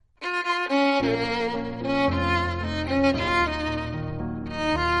Welcome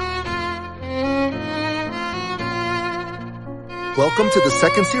to the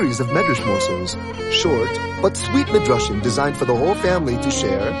second series of Medrash Morsels, short but sweet Midrashim designed for the whole family to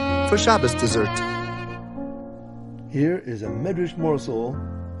share for Shabbos dessert. Here is a Medrash Morsel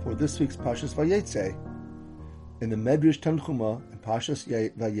for this week's Pashas Vayetze. In the Medrash Tanchuma and Pashas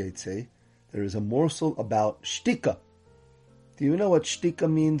Vayetze, there is a morsel about shtika. Do you know what shtika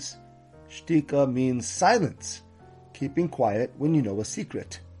means? Shtika means silence, keeping quiet when you know a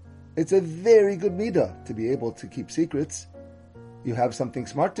secret. It's a very good midah to be able to keep secrets. You have something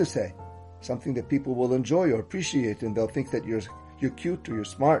smart to say, something that people will enjoy or appreciate, and they'll think that you're cute or you're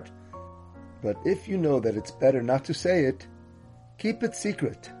smart. But if you know that it's better not to say it, keep it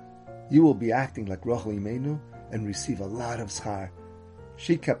secret. You will be acting like Rachel Imenu and receive a lot of schar.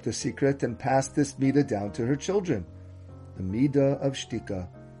 She kept a secret and passed this midah down to her children, the midah of shtika.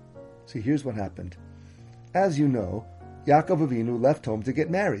 So here's what happened. As you know, Yaakov Avinu left home to get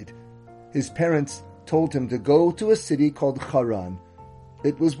married. His parents told him to go to a city called Haran.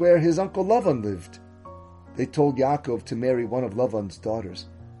 It was where his uncle Lavan lived. They told Yaakov to marry one of Lavan's daughters.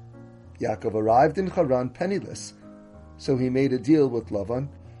 Yaakov arrived in Haran penniless, so he made a deal with Lavan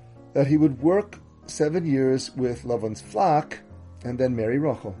that he would work 7 years with Lavan's flock and then marry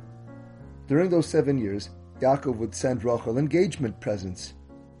Rachel. During those 7 years, Yaakov would send Rachel engagement presents.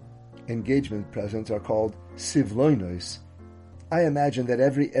 Engagement presents are called sivloinos. I imagine that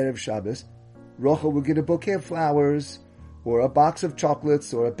every Erev Shabbos, Rachel would get a bouquet of flowers, or a box of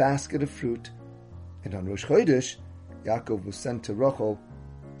chocolates, or a basket of fruit. And on Rosh Chodesh, Yaakov would send to Rachel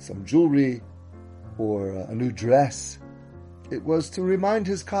some jewelry, or a new dress. It was to remind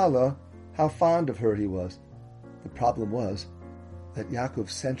his Kala how fond of her he was. The problem was that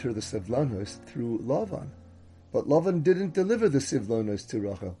Yaakov sent her the sivlonos through Lavan, but Lavan didn't deliver the sivlonos to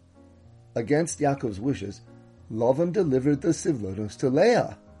Rachel. Against Yaakov's wishes, Lavan delivered the sivlonos to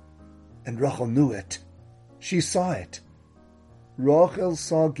Leah. And Rachel knew it. She saw it. Rachel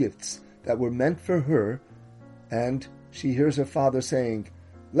saw gifts that were meant for her, and she hears her father saying,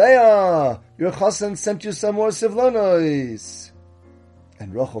 "Leah, your chassan sent you some more sivlonos."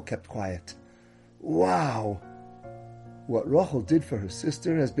 And Rachel kept quiet. Wow! What Rachel did for her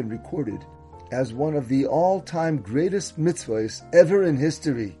sister has been recorded as one of the all-time greatest mitzvahs ever in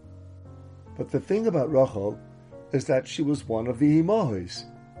history. But the thing about Rachel is that she was one of the imahois,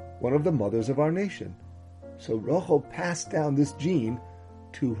 one of the mothers of our nation. So Rachel passed down this gene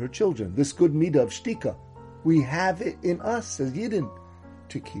to her children, this good midah of shtika. We have it in us as Yidden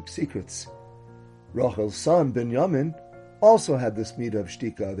to keep secrets. Rachel's son, Binyamin, also had this midah of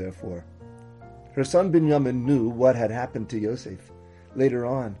shtika, therefore. Her son Binyamin knew what had happened to Yosef later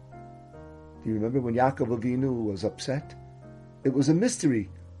on. Do you remember when Yaakov Avinu was upset? It was a mystery.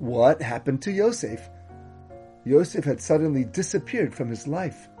 What happened to Yosef? Yosef had suddenly disappeared from his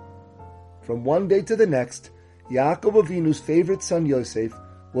life. From one day to the next, Yaakov Avinu's favorite son Yosef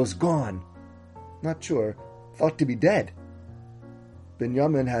was gone. Not sure, thought to be dead.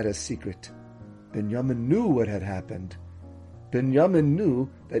 Binyamin had a secret. Binyamin knew what had happened. Binyamin knew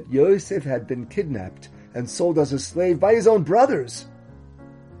that Yosef had been kidnapped and sold as a slave by his own brothers.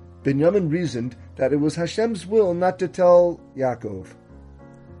 Binyamin reasoned that it was Hashem's will not to tell Yaakov.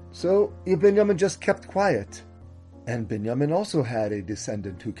 So Binyamin just kept quiet. And Binyamin also had a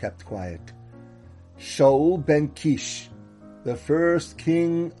descendant who kept quiet. Shaul ben Kish, the first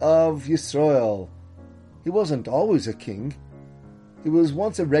king of Yisrael. He wasn't always a king. He was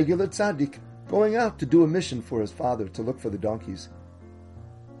once a regular tzaddik, going out to do a mission for his father to look for the donkeys.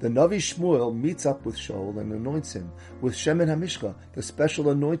 The Navi Shmuel meets up with Shaul and anoints him with Shemen HaMishcha, the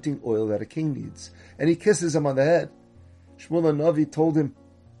special anointing oil that a king needs, and he kisses him on the head. Shmuel Navi told him,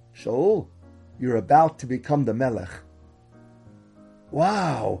 "Shaul, you're about to become the Melech."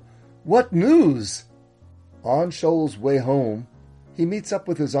 Wow! What news! On Shaul's way home, he meets up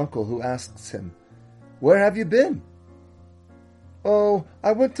with his uncle who asks him, "Where have you been?" "Oh,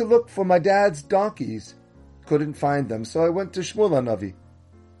 I went to look for my dad's donkeys. Couldn't find them, so I went to Shmuel Navi."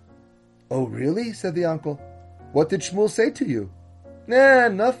 "Oh, really?" said the uncle. "What did Shmuel say to you?" "Nah,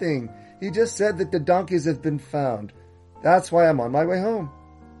 nothing. He just said that the donkeys have been found. That's why I'm on my way home."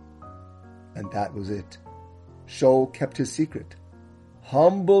 And that was it. Shaul kept his secret.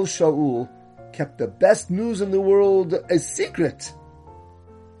 Humble Shaul kept the best news in the world a secret.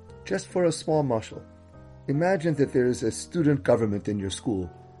 Just for a small mashal, imagine that there is a student government in your school,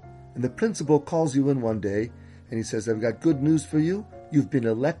 and the principal calls you in one day, and he says, "I've got good news for you. You've been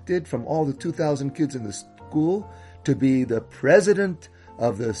elected from all the 2,000 kids in the school to be the president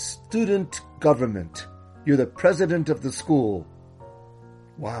of the student government. You're the president of the school."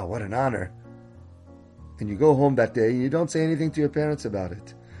 Wow, what an honor. and you go home that day and you don't say anything to your parents about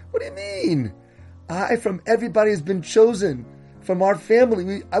it. What do you mean? From everybody has been chosen. From our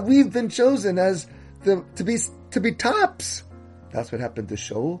family, we've been chosen as to be tops. That's what happened to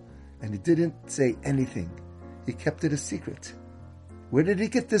Shaul, and he didn't say anything. He kept it a secret. Where did he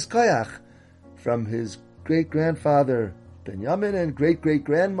get this koyach? From his great-grandfather Benjamin and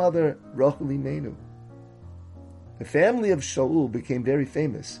great-great-grandmother Rachel Imenu. The family of Shaul became very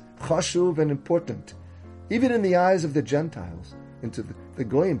famous, chashuv and important, even in the eyes of the Gentiles. And the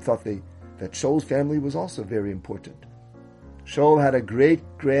Goyim thought that Shaul's family was also very important. Shaul had a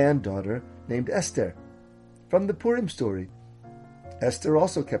great-granddaughter named Esther. From the Purim story, Esther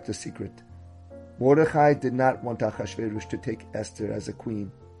also kept a secret. Mordechai did not want Achashverosh to take Esther as a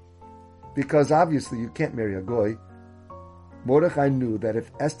queen, because obviously you can't marry a Goy. Mordechai knew that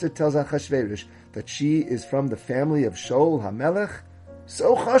if Esther tells Achashverosh that she is from the family of Shaul HaMelech,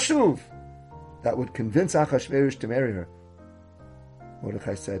 so chashuv, that would convince Achashverosh to marry her.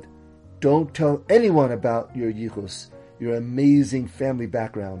 Mordechai said, "Don't tell anyone about your yichus, your amazing family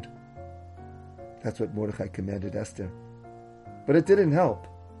background." That's what Mordechai commanded Esther. But it didn't help.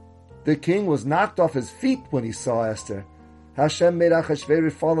 The king was knocked off his feet when he saw Esther. Hashem made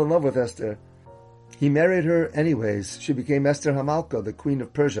Achashverosh fall in love with Esther. He married her anyways. She became Esther Hamalka, the queen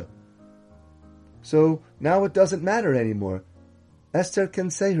of Persia. So now it doesn't matter anymore. Esther can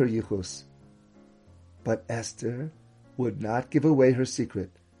say her yichus. But Esther would not give away her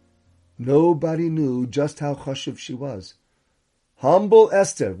secret. Nobody knew just how chashuv she was. Humble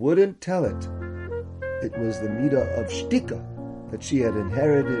Esther wouldn't tell it. It was the midah of shtika that she had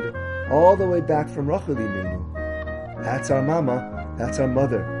inherited all the way back from Rachel Imenu. That's our mama, that's our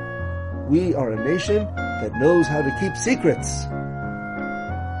mother. We are a nation that knows how to keep secrets.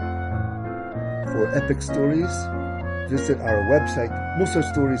 For epic stories, visit our website,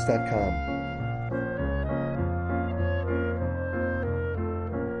 musarstories.com.